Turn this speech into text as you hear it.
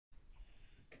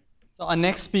So our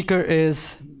next speaker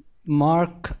is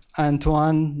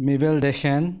Marc-Antoine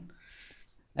Miville-Deschenes,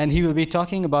 and he will be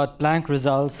talking about Planck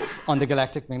results on the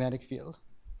galactic magnetic field.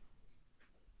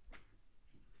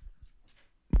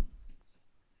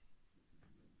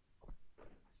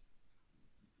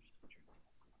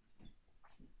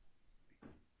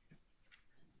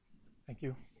 Thank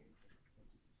you.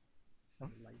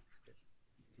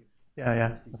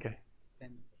 Yeah, okay.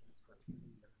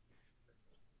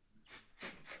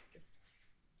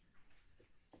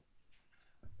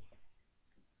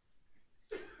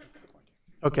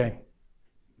 Okay.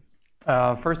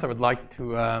 First, I would like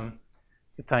to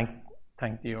thank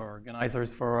the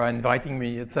organizers for inviting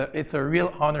me. It's a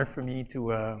real honor for me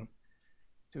to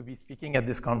be speaking at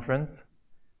this conference.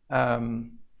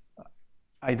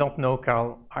 I don't know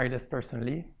Heiles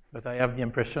personally, but I have the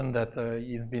impression that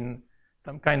he's been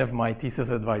some kind of my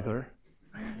thesis advisor.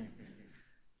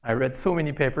 I read so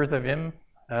many papers of him.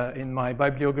 In my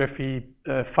bibliography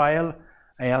file,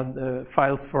 I had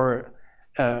files for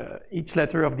each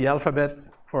letter of the alphabet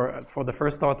for the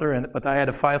first author, but I had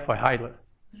a file for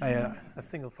Heiles. I had a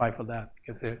single file for that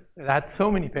because it had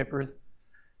so many papers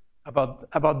about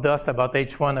dust, about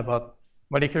H1, about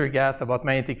molecular gas, about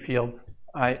magnetic fields.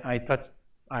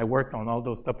 I worked on all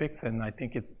those topics, and I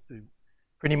think it's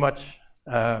pretty much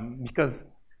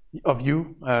because of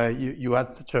you. You had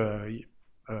such a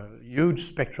huge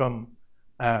spectrum,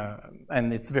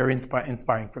 and it's very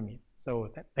inspiring for me.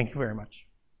 So thank you very much.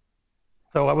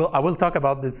 So I will talk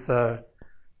about this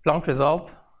Planck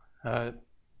result.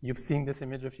 You've seen this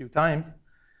image a few times.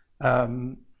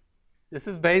 This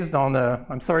is based on,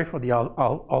 I'm sorry for the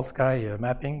all sky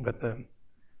mapping, but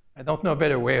I don't know a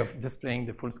better way of displaying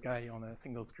the full sky on a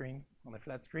single screen, on a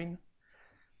flat screen.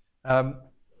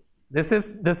 This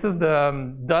is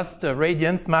the dust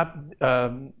radiance map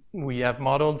we have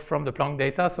modeled from the Planck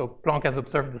data. So Planck has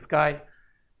observed the sky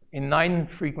in 9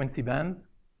 frequency bands.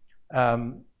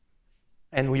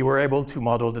 And we were able to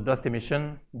model the dust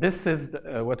emission. This is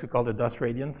what we call the dust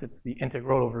radiance. It's the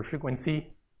integral over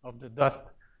frequency of the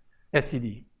dust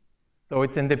SED. So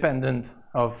it's independent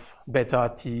of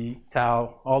beta, t,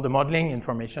 tau. All the modeling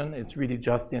information is really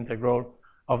just the integral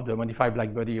of the modified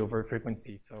black body over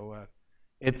frequency. So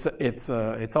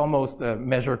it's almost a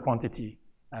measured quantity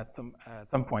at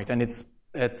some point, and it's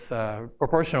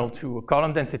proportional to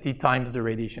column density times the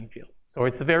radiation field. So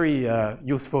it's a very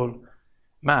useful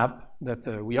map that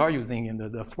we are using in the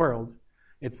dust world.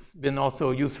 It's been also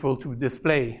useful to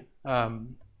display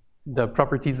the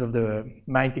properties of the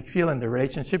magnetic field and the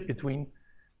relationship between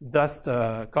dust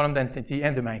column density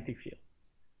and the magnetic field.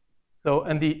 So,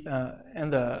 and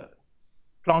the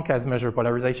Planck has measured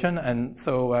polarization, and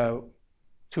so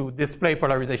to display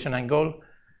polarization angle,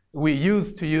 we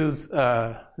used to use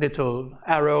little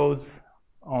arrows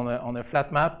on a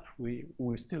flat map. We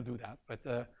still do that,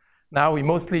 but now we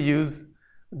mostly use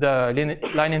the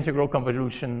line integral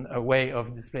convolution way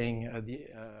of displaying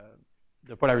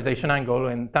the polarization angle,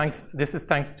 and this is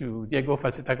thanks to Diego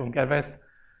Falseta-Goncalves.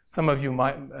 Some of you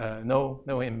might know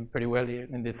him pretty well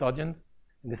in this audience.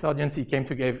 In this audience, he came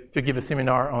to give a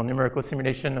seminar on numerical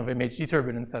simulation of MHD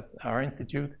turbulence at our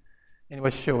institute, and he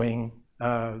was showing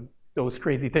those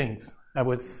crazy things. I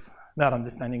was not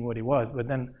understanding what it was, but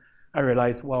then I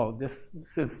realized, wow, this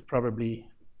is probably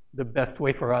the best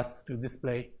way for us to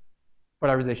display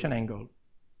polarization angle.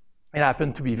 It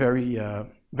happened to be very,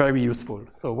 very useful.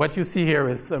 So what you see here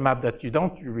is a map that you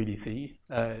don't really see,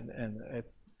 and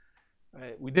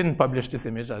we didn't publish this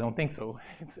image, I don't think so.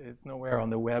 It's nowhere on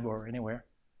the web or anywhere.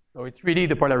 So it's really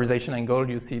the polarization angle.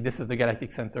 You see this is the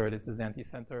galactic center, this is the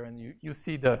anti-center, and you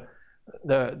see the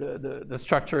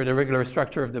structure, the regular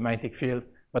structure of the magnetic field,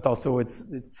 but also it's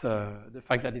the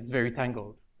fact that it's very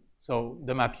tangled. So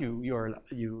the map you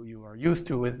are used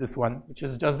to is this one, which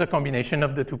is just the combination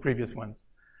of the 2 previous ones.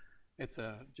 It's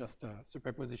just a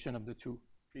superposition of the 2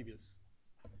 previous.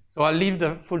 So I'll leave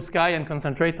the full sky and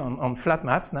concentrate on flat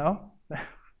maps now.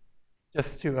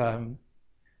 Just to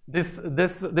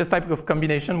this type of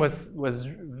combination was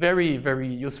very,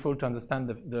 very useful to understand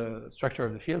the structure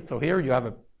of the field. So here you have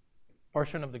a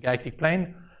portion of the galactic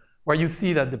plane where you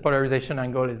see that the polarization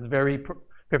angle is very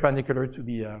perpendicular to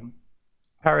the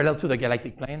parallel to the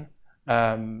galactic plane.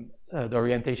 The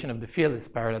orientation of the field is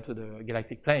parallel to the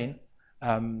galactic plane.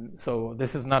 So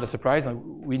this is not a surprise.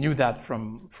 We knew that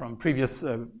from previous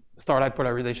starlight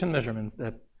polarization measurements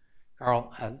that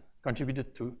Carl has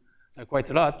contributed to quite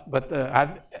a lot. But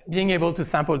being able to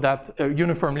sample that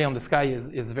uniformly on the sky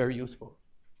is very useful.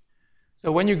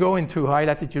 So when you go into high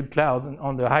latitude clouds, and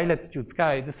on the high latitude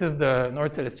sky, this is the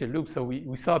North Celestial Loop. So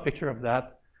we saw a picture of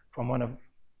that from one of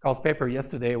Carl's paper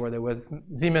yesterday, where there was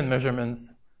Zeeman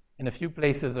measurements in a few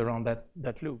places around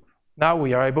that loop. Now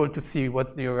we are able to see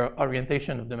what's the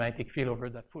orientation of the magnetic field over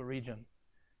that full region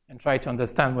and try to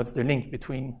understand what's the link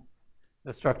between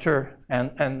the structure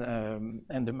and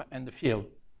the field.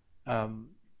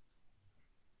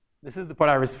 This is the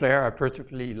polarized flare. I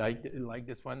particularly like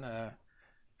this one.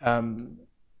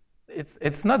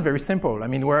 It's not very simple. I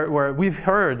mean, we've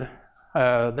heard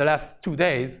the last 2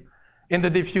 days, in the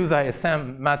diffuse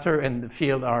ISM, matter and the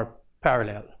field are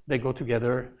parallel. They go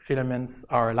together. Filaments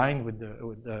are aligned with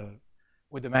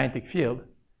the magnetic field.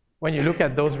 When you look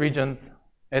at those regions,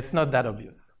 it's not that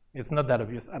obvious. It's not that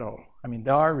obvious at all. I mean,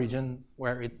 there are regions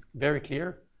where it's very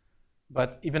clear,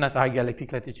 but even at high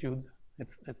galactic latitude,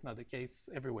 it's not the case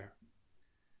everywhere.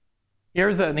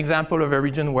 Here's an example of a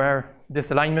region where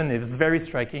this alignment is very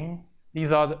striking.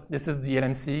 This is the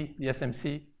LMC, the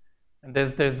SMC, and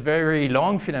there's this very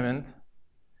long filament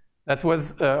that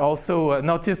was also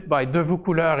noticed by de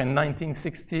Vaucouleurs in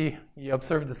 1960. He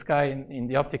observed the sky in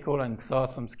the optical and saw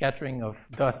some scattering of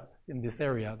dust in this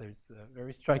area. There's a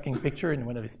very striking picture in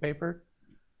one of his papers.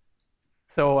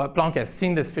 So Planck has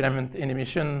seen this filament in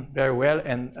emission very well,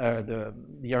 and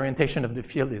the orientation of the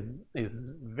field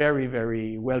is very,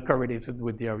 very well correlated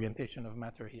with the orientation of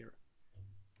matter here.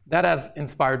 That has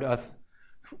inspired us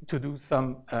to do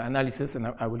some analysis, and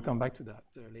I will come back to that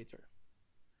later.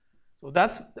 So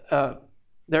that's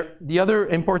the other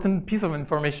important piece of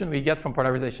information we get from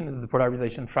polarization is the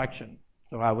polarization fraction.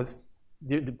 So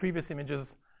the previous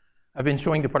images have been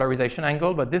showing the polarization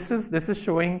angle, but this is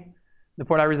showing the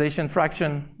polarization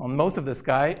fraction on most of the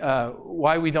sky.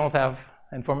 Why we don't have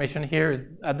information here is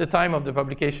at the time of the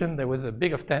publication there was a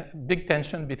big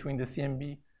tension between the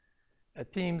CMB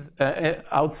teams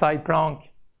outside Planck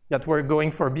that were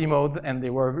going for B modes, and they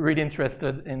were really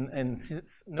interested in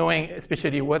knowing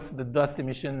especially what's the dust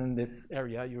emission in this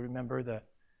area. You remember the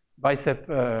bicep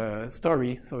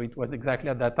story, so it was exactly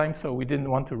at that time, so we didn't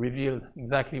want to reveal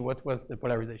exactly what was the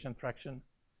polarization fraction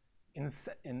in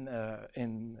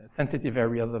sensitive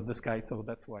areas of the sky, so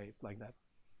that's why it's like that.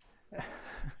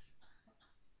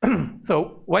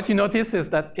 So what you notice is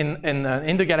that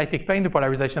in the galactic plane, the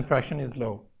polarization fraction is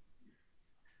low.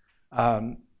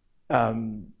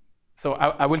 So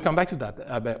I will come back to that.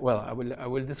 But, well, I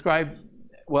will describe.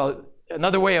 Well,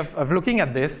 another way of looking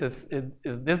at this is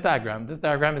this diagram. This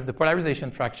diagram is the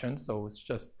polarization fraction. So it's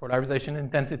just polarization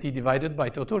intensity divided by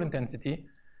total intensity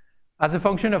as a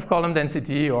function of column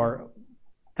density or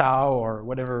tau or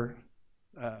whatever.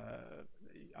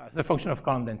 As a function of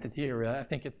column density, or I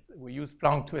think we use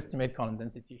Planck to estimate column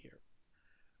density here.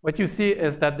 What you see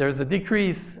is that there's a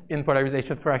decrease in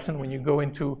polarization fraction when you go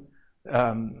into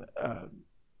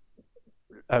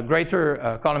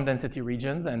greater column density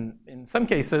regions, and in some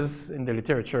cases in the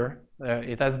literature,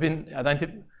 it has been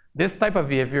identified. This type of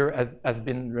behavior has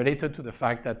been related to the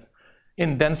fact that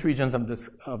in dense regions of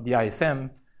the ISM,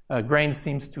 grains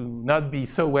seems to not be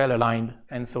so well aligned,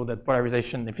 and so that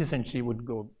polarization efficiency would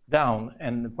go down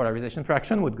and the polarization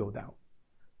fraction would go down.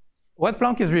 What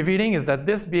Planck is revealing is that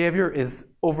this behavior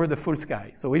is over the full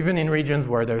sky. So even in regions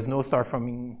where there's no stars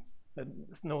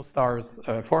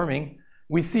forming,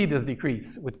 we see this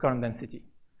decrease with column density.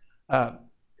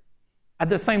 At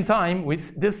the same time,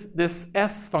 this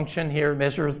S function here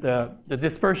measures the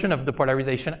dispersion of the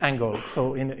polarization angle.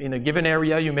 So in a given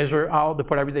area, you measure how the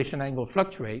polarization angle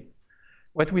fluctuates.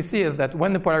 What we see is that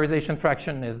when the polarization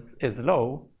fraction is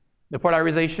low, the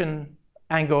polarization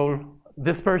angle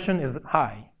dispersion is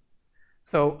high.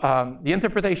 So the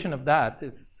interpretation of that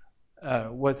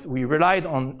was we relied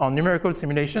on numerical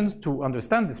simulations to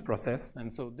understand this process.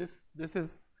 And so this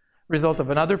is result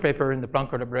of another paper in the Planck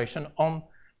collaboration on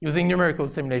using numerical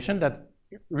simulation that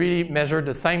really measure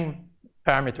the same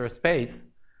parameter space.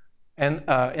 And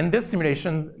in this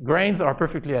simulation, grains are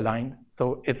perfectly aligned.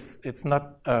 So it's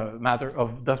not a matter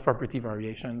of dust property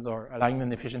variations or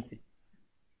alignment efficiency.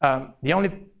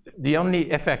 The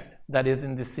only effect that is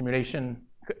in this simulation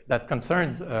that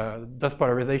concerns dust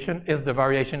polarization is the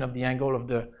variation of the angle of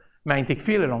the magnetic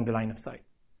field along the line of sight.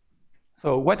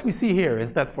 So what we see here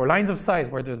is that for lines of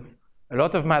sight where there's a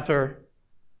lot of matter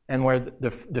and where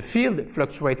the field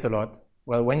fluctuates a lot,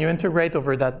 well, when you integrate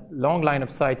over that long line of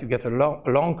sight, you get a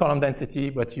long column density,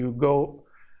 but you go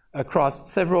across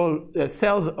several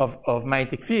cells of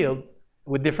magnetic fields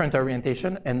with different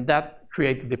orientation, and that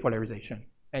creates depolarization,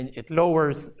 and it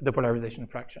lowers the polarization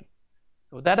fraction.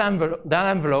 So that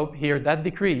envelope here, that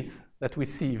decrease that we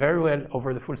see very well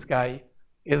over the full sky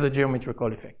is a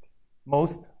geometrical effect.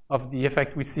 Most of the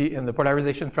effect we see in the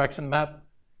polarization fraction map,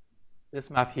 this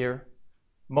map here,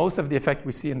 most of the effect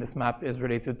we see in this map is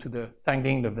related to the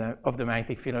tangling of the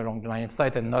magnetic field along the line of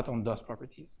sight and not on dust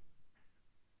properties.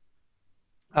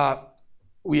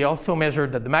 We also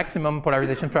measured that the maximum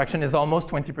polarization fraction is almost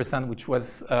 20%, which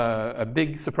was a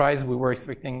big surprise. We were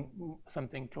expecting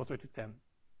something closer to 10.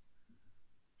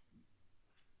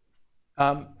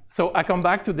 So I come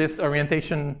back to this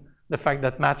orientation, the fact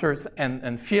that matters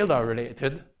and field are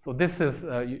related. So this is,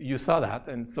 you saw that.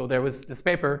 And so there was this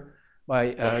paper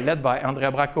led by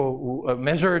Andrea Bracco, who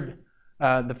measured,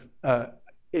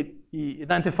 he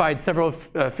identified several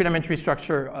filamentary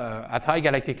structure at high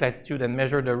galactic latitude and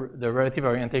measured the relative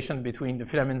orientation between the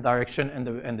filament direction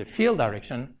and the field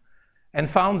direction, and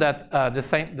found that the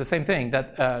same thing,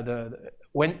 that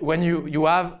when you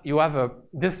have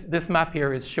this map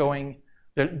here is showing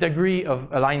the degree of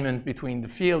alignment between the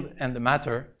field and the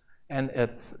matter, and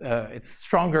it's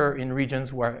stronger in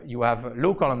regions where you have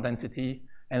low column density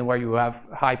and where you have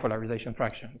high polarization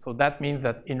fraction. So that means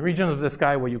that in regions of the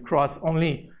sky where you cross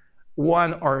only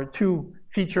one or two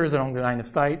features along the line of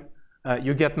sight,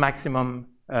 you get maximum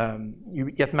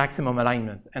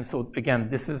alignment. And so again,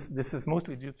 this is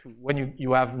mostly due to when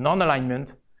you have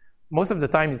non-alignment. Most of the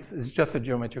time it's just a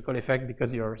geometrical effect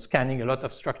because you're scanning a lot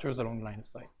of structures along the line of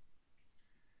sight.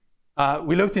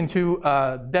 We looked into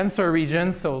denser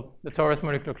regions, so the torus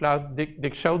molecular cloud.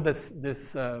 Dick showed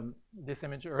this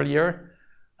image earlier.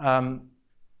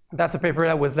 That's a paper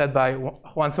that was led by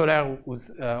Juan Soler, who's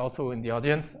also in the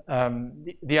audience.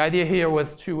 The idea here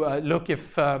was to look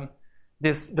if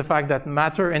the fact that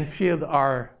matter and field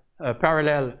are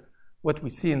parallel, what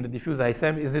we see in the diffuse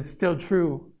ISM, is it still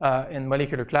true in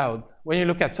molecular clouds? When you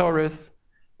look at torus,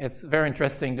 it's very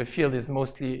interesting. The field is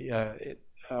mostly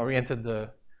oriented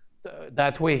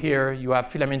that way here. You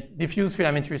have diffuse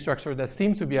filamentary structure that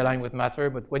seems to be aligned with matter,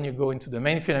 but when you go into the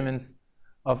main filaments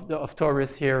of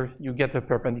torus here, you get a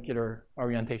perpendicular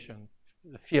orientation.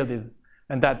 The field is,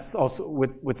 and that's also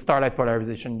with starlight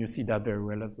polarization, you see that very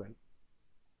well as well.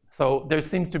 So there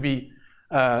seems to be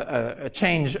a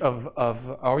change of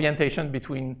orientation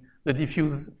between the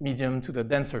diffuse medium to the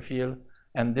denser field,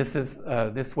 and this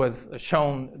was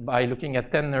shown by looking at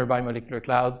 10 nearby molecular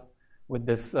clouds with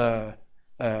this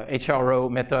HRO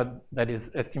method that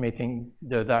is estimating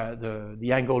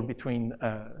the angle between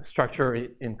structure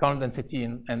in column density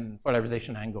and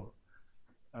polarization angle.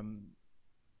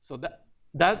 So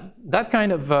that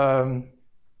kind of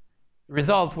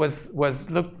result was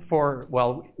looked for.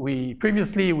 Well, we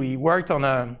worked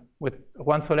with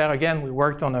Juan Soler again. We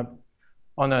worked on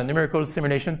a numerical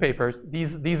simulation papers.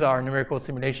 These are numerical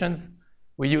simulations.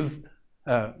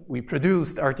 We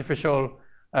produced artificial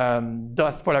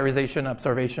dust polarization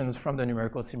observations from the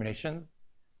numerical simulations.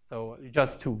 So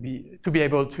just to be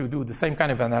able to do the same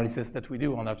kind of analysis that we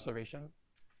do on observations.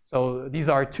 So these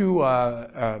are two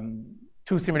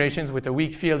simulations with a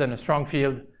weak field and a strong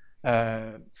field.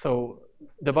 So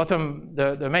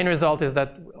the main result is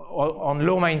that on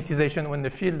low magnetization, when the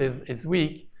field is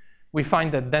weak, we find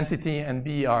that density and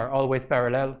B are always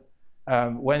parallel.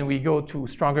 When we go to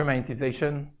stronger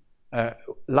magnetization,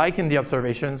 like in the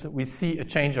observations, we see a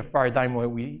change of paradigm where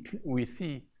we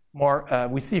see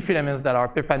filaments that are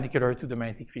perpendicular to the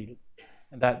magnetic field,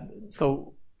 and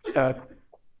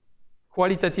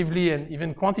qualitatively and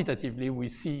even quantitatively, we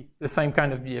see the same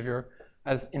kind of behavior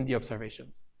as in the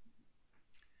observations.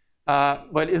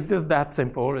 But it's just that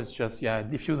simple. It's just,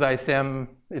 diffuse ISM,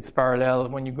 it's parallel.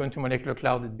 When you go into molecular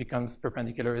cloud, it becomes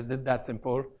perpendicular. Is it that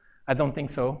simple? I don't think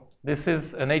so. This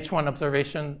is an H1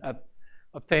 observation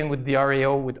obtained with the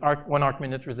RAO with 1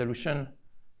 arc-minute resolution.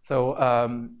 So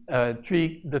the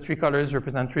three colors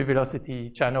represent 3 velocity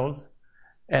channels.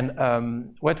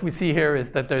 And what we see here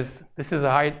is that this is a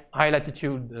high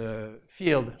latitude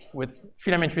field with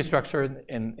filamentary structure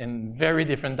in very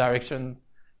different direction,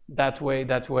 that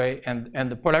way, and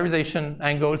the polarization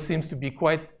angle seems to be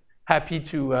quite happy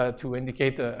to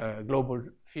indicate a global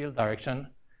field direction.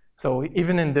 So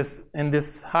even in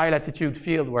this high latitude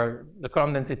field where the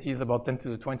column density is about 10 to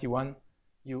the 21,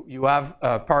 you have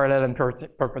parallel and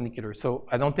perpendicular. So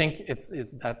I don't think it's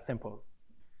that simple.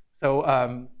 So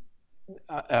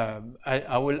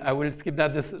I will skip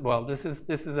that.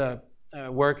 This is a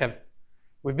work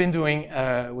we've been doing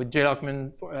with Jay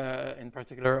Lockman in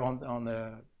particular on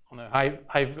a high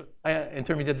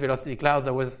intermediate velocity clouds.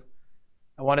 I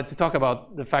wanted to talk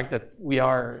about the fact that we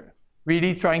are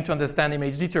really trying to understand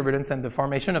MHD turbulence and the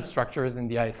formation of structures in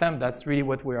the ISM. That's really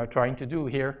what we are trying to do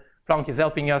here. Planck is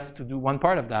helping us to do one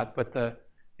part of that, but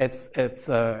it's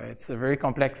a very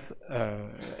complex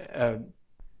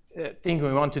thing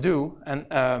we want to do. And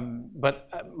but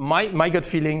my gut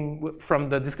feeling from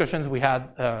the discussions we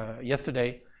had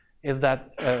yesterday is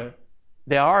that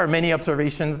there are many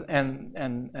observations and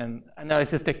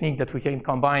analysis technique that we can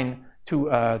combine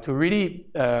to really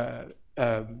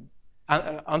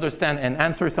understand and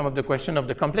answer some of the question of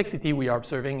the complexity we are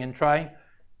observing and try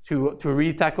to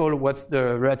really tackle what's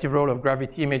the relative role of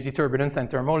gravity, MHD turbulence, and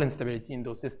thermal instability in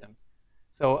those systems.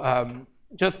 So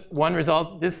just one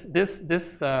result,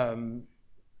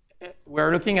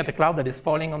 we're looking at a cloud that is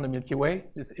falling on the Milky Way.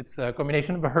 It's a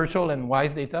combination of Herschel and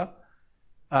WISE data.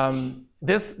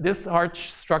 This arch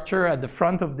structure at the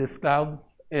front of this cloud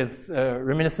is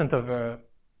reminiscent of a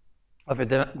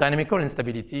dynamical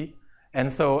instability.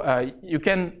 And so you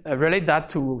can relate that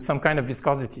to some kind of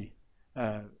viscosity.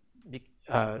 And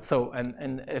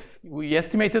if we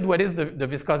estimated what is the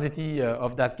viscosity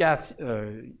of that gas,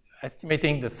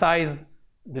 estimating the size,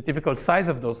 the typical size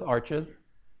of those arches,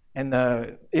 and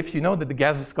if you know that the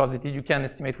gas viscosity, you can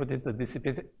estimate what is the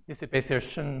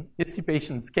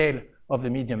dissipation scale of the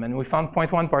medium. And we found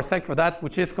 0.1 parsec for that,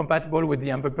 which is compatible with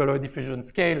the amplitude diffusion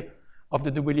scale of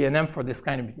the WNM for this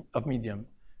kind of medium.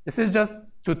 This is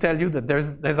just to tell you that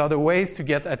there's other ways to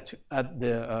get at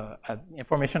the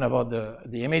information about the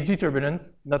MHD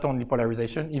turbulence, not only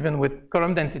polarization. Even with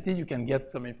column density, you can get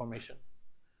some information.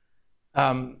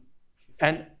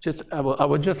 And I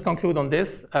will just conclude on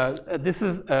this. This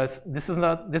is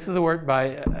a work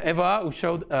by Eva, who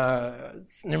showed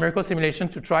numerical simulation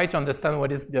to try to understand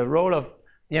what is the role of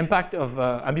the impact of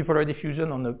ambipolar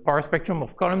diffusion on the power spectrum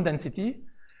of column density.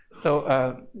 So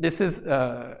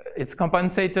it's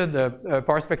compensated the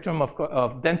power spectrum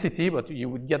of density, but you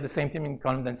would get the same thing in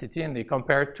column density, and they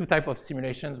compare two types of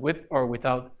simulations with or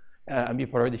without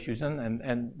ambipolar diffusion.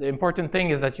 And the important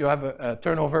thing is that you have a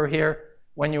turnover here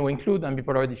when you include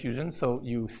ambipolar diffusion, so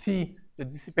you see the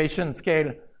dissipation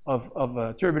scale of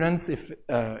turbulence if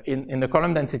in the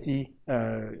column density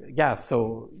gas.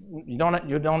 So you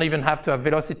don't even have to have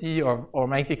velocity or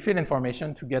magnetic field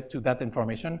information to get to that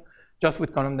information, just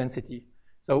with column density.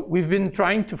 So we've been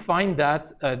trying to find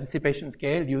that dissipation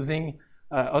scale using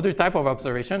other type of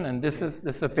observation, and this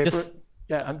is a paper.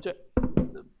 Yeah, I'm just.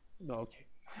 No, okay.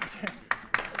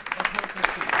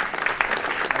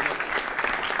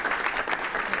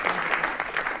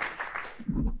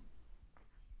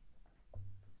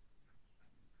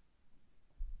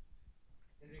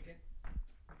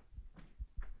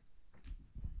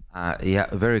 Yeah,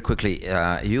 very quickly.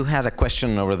 You had a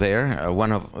question over there.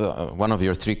 One of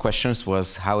your three questions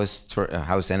was how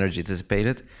is energy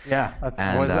dissipated? Yeah,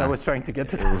 I was trying to get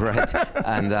to that. Right,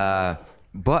 and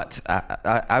but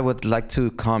I would like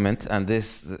to comment, and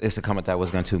this is a comment I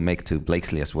was going to make to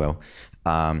Blakesley as well,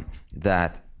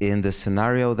 that in the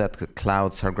scenario that the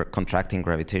clouds are contracting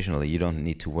gravitationally, you don't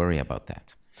need to worry about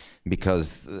that,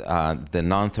 because the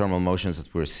non-thermal motions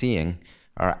that we're seeing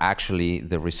are actually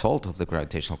the result of the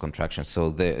gravitational contraction.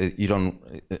 So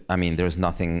there's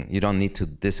nothing, you don't need to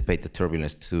dissipate the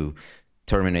turbulence to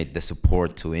terminate the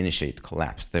support to initiate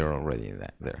collapse. They're already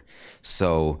there.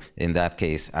 So in that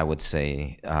case, I would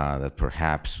say that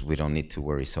perhaps we don't need to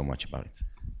worry so much about it.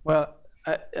 Well,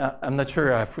 I'm not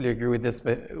sure I fully agree with this,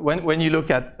 but when you look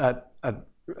at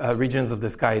regions of the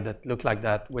sky that look like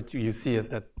that, what you see is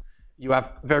that you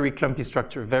have very clumpy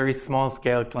structure, very small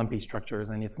scale clumpy structures,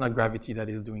 and it's not gravity that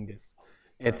is doing this.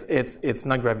 It's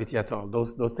not gravity at all.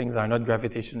 Those things are not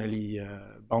gravitationally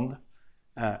bound,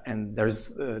 and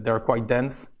they're quite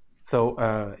dense.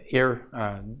 So here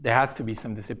there has to be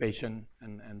some dissipation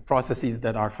and processes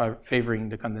that are favoring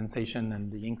the condensation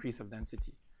and the increase of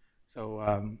density. So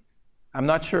I'm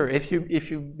not sure if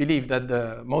you believe that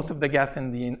most of the gas in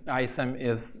the ISM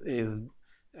is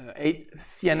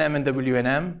CNM and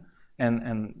WNM.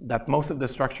 And that most of the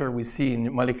structure we see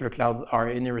in molecular clouds are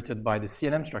inherited by the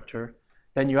CNM structure,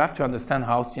 then you have to understand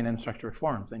how CNM structure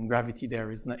forms. And gravity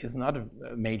there is not a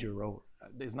major role.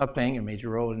 It's not playing a major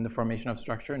role in the formation of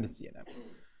structure in the CNM.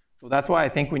 So that's why I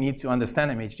think we need to understand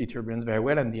MHD turbulence very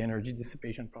well and the energy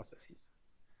dissipation processes.